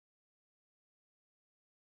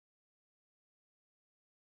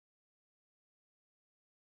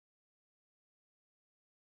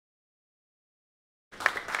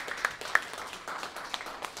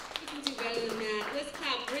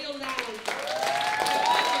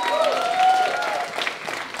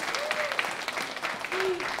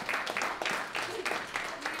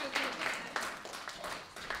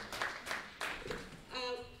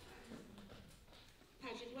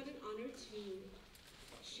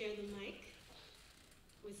share the mic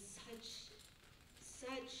with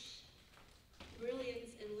such brilliance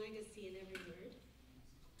and legacy in every word.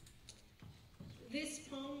 This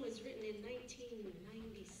poem was written in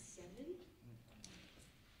 1997.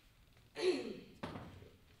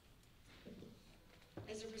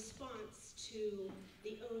 As a response to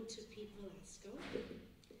the Ode to Pete Velasco.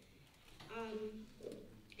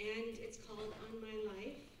 And it's called On My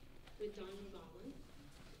Life with Don Rollin,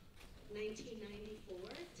 1994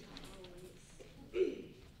 to always.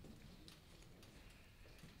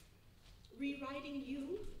 Rewriting you,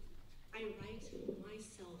 I write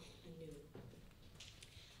myself anew.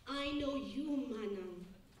 I know you, Manam.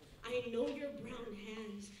 I know your brown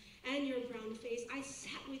hands and your brown face. I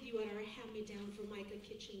sat with you at our hand-me-down Formica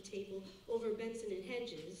kitchen table over Benson and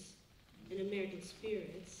Hedges and American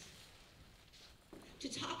Spirits to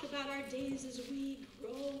talk about our days as we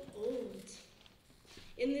grow old.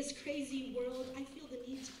 In this crazy world, I feel the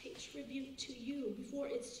need to pay tribute to you before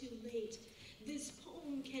it's too late. This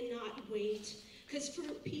poem cannot wait, because for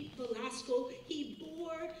Pete Velasco, he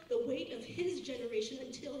bore the weight of his generation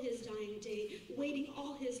until his dying day, waiting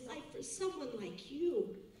all his life for someone like you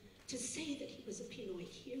to say that he was a Pinoy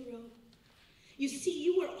hero. You see,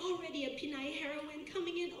 you were already a Pinay heroine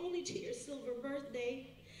coming in only to your silver birthday.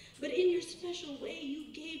 But in your special way,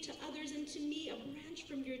 you gave to others and to me a branch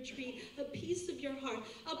from your tree, a piece of your heart,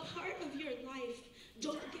 a part of your life.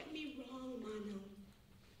 Don't get me wrong, Mano.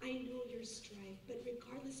 I know your strife, but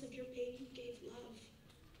regardless of your pain, you gave love.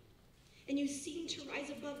 And you seem to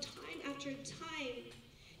rise above time after time.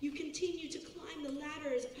 You continue to climb the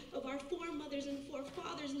ladders of our foremothers and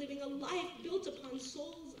forefathers, living a life built upon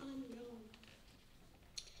souls unknown.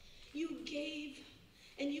 You gave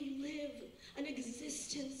and you live an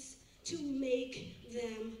existence to make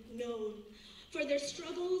them known. For their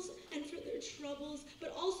struggles and for their troubles,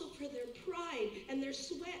 but also for their pride and their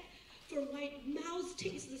sweat. For white mouths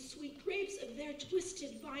taste the sweet grapes of their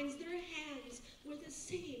twisted vines. Their hands were the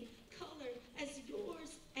same color as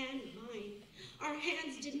yours and mine. Our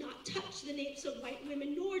hands did not touch the napes of white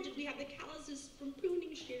women, nor did we have the calluses from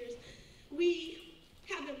pruning shears. We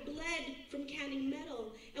haven't bled from canning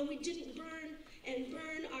metal, and we didn't burn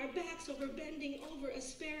our backs over bending over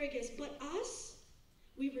asparagus. But us,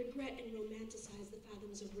 we regret and romanticize the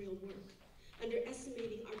fathoms of real work,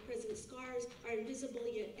 underestimating our present scars, our invisible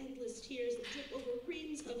yet endless tears that drip over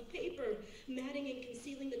reams of paper, matting and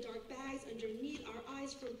concealing the dark bags underneath our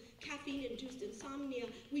eyes from caffeine-induced insomnia.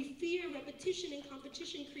 We fear repetition and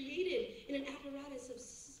competition created in an apparatus of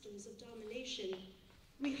systems of domination.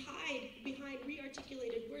 We hide behind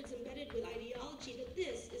re-articulated words embedded with ideology that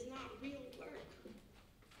this is not real work.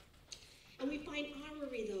 And we find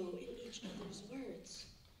armory, though, in each other's words.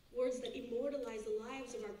 Words that immortalize the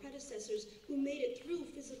lives of our predecessors who made it through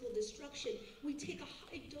physical destruction. We take a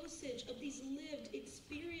high dosage of these lived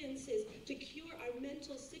experiences to cure our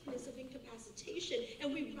mental sickness of incapacitation,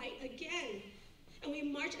 and we write again. And we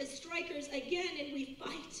march as strikers again, and we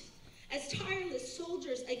fight as tireless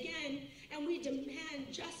soldiers again, and we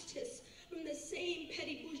demand justice from the same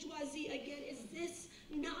petty bourgeoisie again. Is this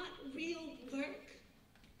not real work?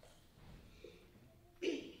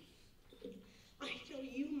 I know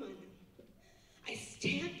you, Manu. I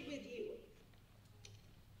stand with you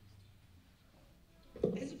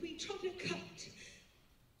as we try to cut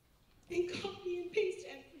and copy and paste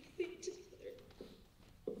everything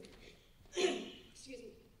together. Excuse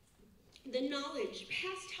me. The knowledge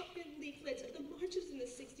passed out in leaflets at the marches in the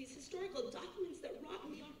 60s, historical documents that rot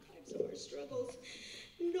in the archives of our struggles.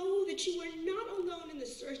 Know that you are not alone in the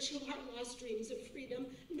search of our lost dreams of freedom.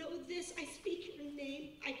 Know this, I speak your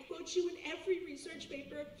name. I quote you in every research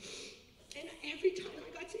paper, and every time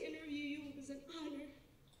I got to interview you, it was an honor.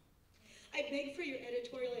 I beg for your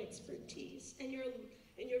editorial expertise and your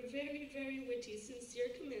very, very witty, sincere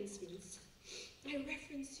commencements. I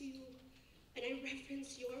reference you, and I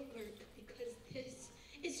reference your work because this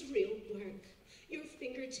is real work. Your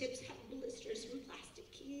fingertips have blisters from plastic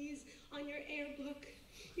keys on your airbook.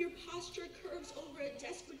 Your posture curves over a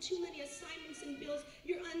desk with too many assignments and bills.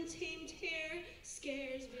 Your untamed hair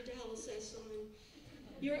scares Vidal Sasson.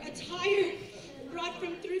 Your attire, brought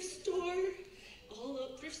from thrift stores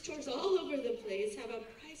all over the place, have a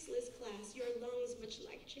priceless class. Your lungs, much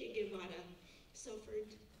like Che Guevara,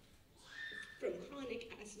 suffered from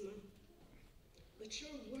chronic asthma. But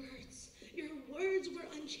your words were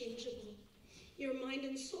unchangeable. Your mind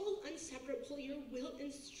and soul inseparable, your will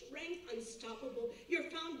and strength unstoppable, your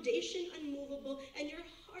foundation unmovable, and your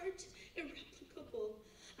heart irreplicable.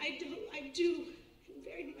 I do, and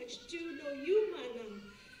very much do know you, Manam.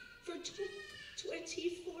 For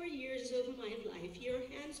 24 years of my life, your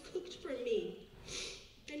hands cooked for me.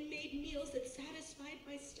 And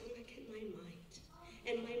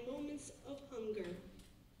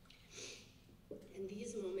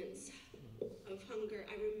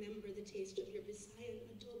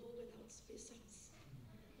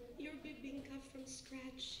craft from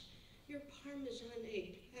scratch, your Parmesan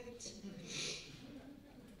egg pat,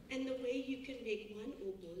 and the way you can make one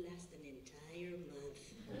ubo last an entire month.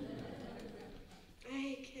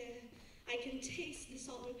 I can taste the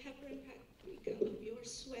salt and pepper and paprika of your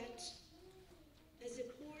sweat as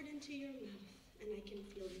it poured into your mouth, and I can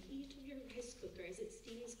feel the heat of your rice cooker as it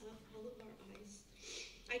steams up all of our eyes.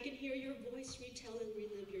 I can hear your voice retell and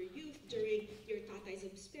relive your youth during your tatay's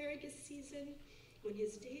asparagus season, when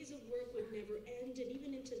his days of work would never end, and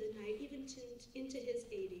even into the night, even into his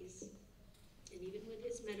 80s. And even with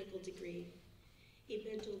his medical degree, he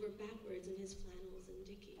bent over backwards in his flannels and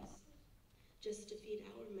dickies, just to feed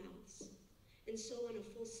our mouths. And so on a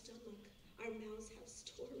full stomach, our mouths have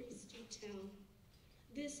stories to tell.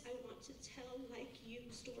 This I want to tell, like you,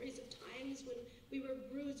 stories of times when we were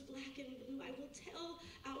bruised black and blue. I will tell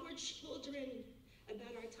our children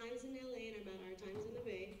about our times in LA and about our times in the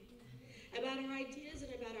Bay, about our ideas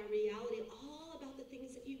and about our reality, all about the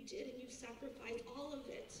things that you did and you sacrificed, all of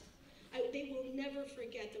it. They will never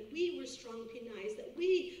forget that we were strong Pinays, that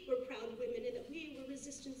we were proud women, and that we were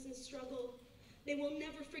resistance and struggle. They will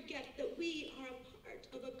never forget that we are a part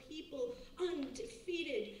of a people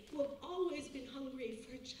undefeated who have always been hungry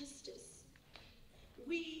for justice.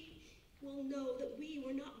 We will know that we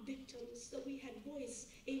were not victims, that we had voice,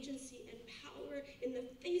 agency, and power in the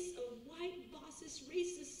face of white bosses,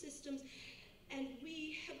 racist systems, and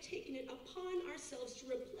we have taken it upon ourselves to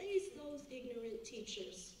replace those ignorant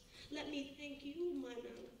teachers. Let me thank you,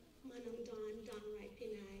 Manang Don Right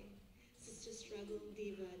Pinay, Sister Struggle,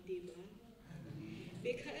 Diva.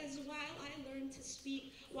 Because while I learned to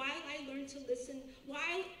speak, while I learned to listen, while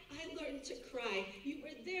I learned to cry, you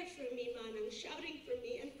were there for me, Manang, shouting for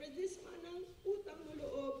me, and for this, Manang, utang mo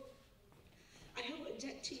loob. I owe a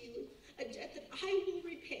debt to you, a debt that I will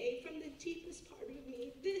repay from the deepest part of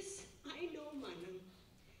me. This I know, Manang.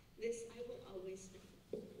 This I will always know.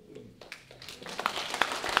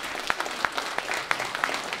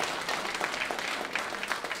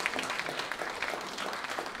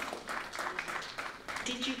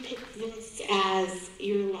 Did you pick this as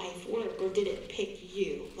your life work, or did it pick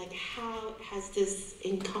you? Like, how has this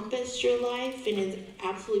encompassed your life and is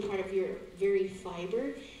absolutely part of your very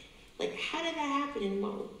fiber? Like, how did that happen, and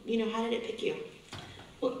how did it pick you?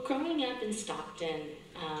 Well, growing up in Stockton,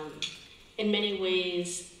 in many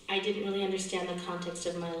ways, I didn't really understand the context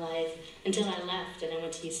of my life until I left and I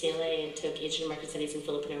went to UCLA and took Asian American Studies and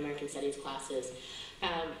Filipino American Studies classes.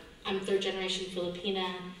 I'm third generation Filipina.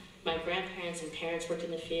 My grandparents and parents worked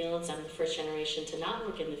in the fields. I'm the first generation to not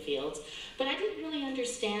work in the fields. But I didn't really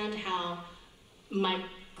understand how my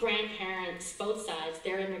grandparents, both sides,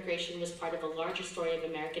 their immigration was part of a larger story of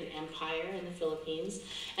American empire in the Philippines,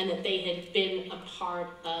 and that they had been a part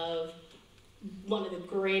of one of the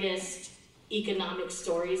greatest economic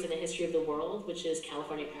stories in the history of the world, which is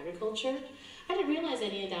California agriculture. I didn't realize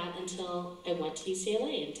any of that until I went to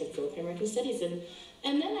UCLA and took Filipino American Studies.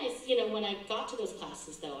 And then when I got to those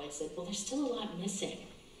classes, though, I said, well, there's still a lot missing.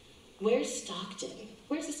 Where's Stockton?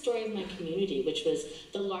 Where's the story of my community, which was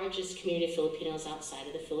the largest community of Filipinos outside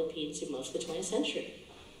of the Philippines in most of the 20th century?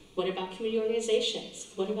 What about community organizations?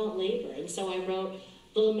 What about labor? And so I wrote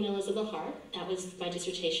Little Manilas of the Heart. That was my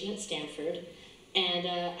dissertation at Stanford. And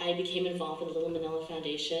I became involved in the Little Manila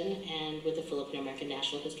Foundation and with the Filipino American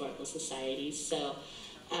National Historical Society. So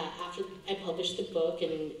after I published the book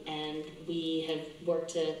and we have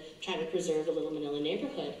worked to try to preserve the Little Manila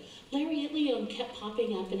neighborhood, Larry Itliong kept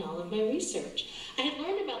popping up in all of my research. I had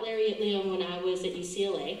learned about Larry Itliong when I was at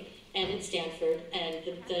UCLA and at Stanford, and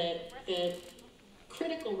the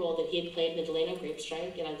critical role that he had played in the Delano grape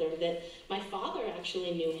strike, and I learned that my father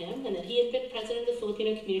actually knew him and that he had been president of the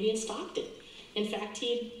Filipino community in Stockton. In fact,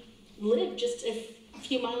 he lived just a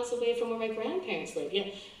few miles away from where my grandparents lived.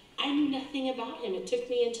 I knew nothing about him. It took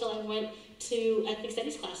me until I went to ethnic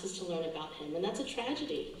studies classes to learn about him, and that's a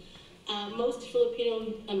tragedy. Most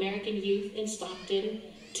Filipino American youth in Stockton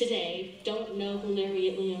today don't know who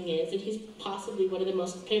Larry Itliong is, and he's possibly one of the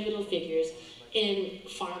most pivotal figures in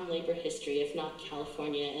farm labor history, if not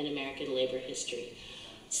California and American labor history.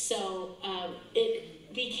 So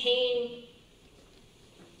it became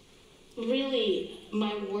really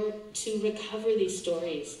my work to recover these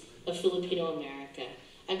stories of Filipino America.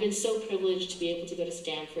 I've been so privileged to be able to go to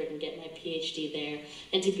Stanford and get my PhD there,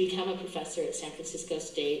 and to become a professor at San Francisco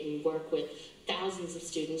State and work with thousands of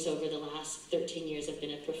students over the last 13 years I've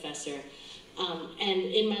been a professor. And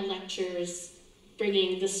in my lectures,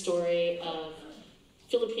 bringing the story of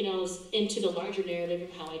Filipinos into the larger narrative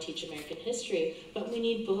of how I teach American history. But we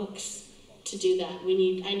need books to do that.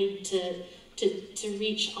 I need to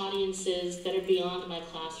reach audiences that are beyond my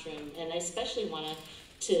classroom, and I especially want to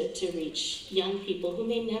to reach young people who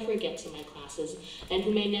may never get to my classes and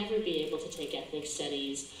who may never be able to take ethnic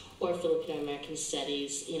studies or Filipino American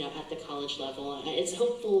studies, at the college level. It's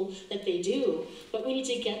hopeful that they do, but we need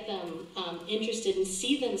to get them interested and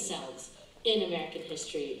see themselves in American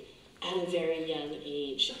history at a very young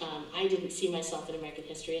age. I didn't see myself in American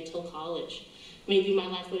history until college. Maybe my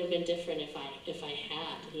life would have been different if I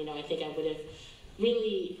had. I think I would have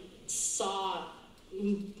really saw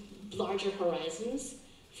larger horizons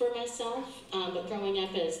for myself. But growing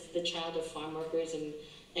up as the child of farm workers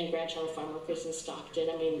and grandchild of farm workers in Stockton,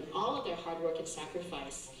 all of their hard work and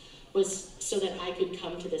sacrifice was so that I could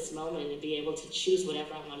come to this moment and be able to choose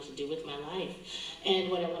whatever I wanted to do with my life. And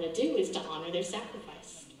what I want to do is to honor their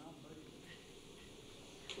sacrifice.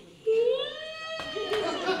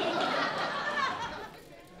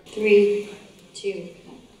 3, 2.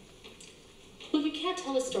 Well, you can't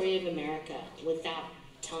tell the story of America without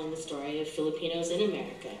telling the story of Filipinos in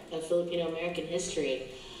America, of Filipino-American history.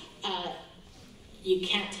 You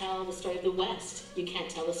can't tell the story of the West. You can't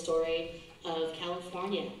tell the story of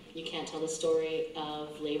California. You can't tell the story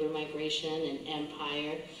of labor migration and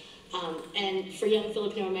empire. And for young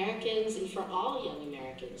Filipino Americans and for all young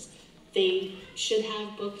Americans, they should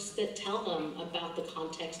have books that tell them about the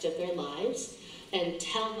context of their lives and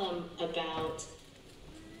tell them about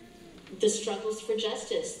the struggles for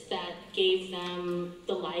justice that gave them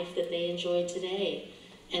the life that they enjoy today.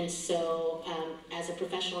 And so, as a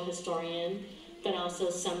professional historian, but also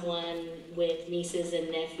someone with nieces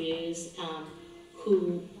and nephews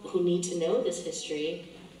who need to know this history,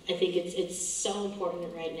 I think it's so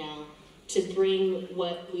important right now to bring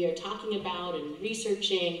what we are talking about and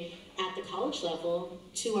researching at the college level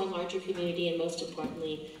to our larger community and most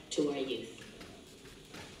importantly to our youth.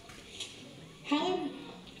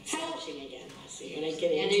 Flashing again, I see when I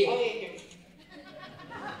get into it.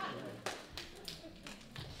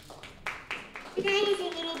 That was a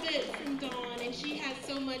little bit from Dawn, and she had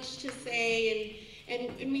so much to say,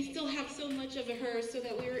 and we still have so much of her, so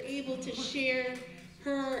that we were able to share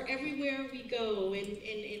her everywhere we go, and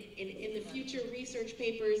in the future research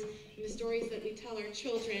papers, and the stories that we tell our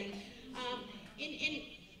children. And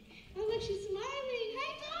oh, look, she's smiling.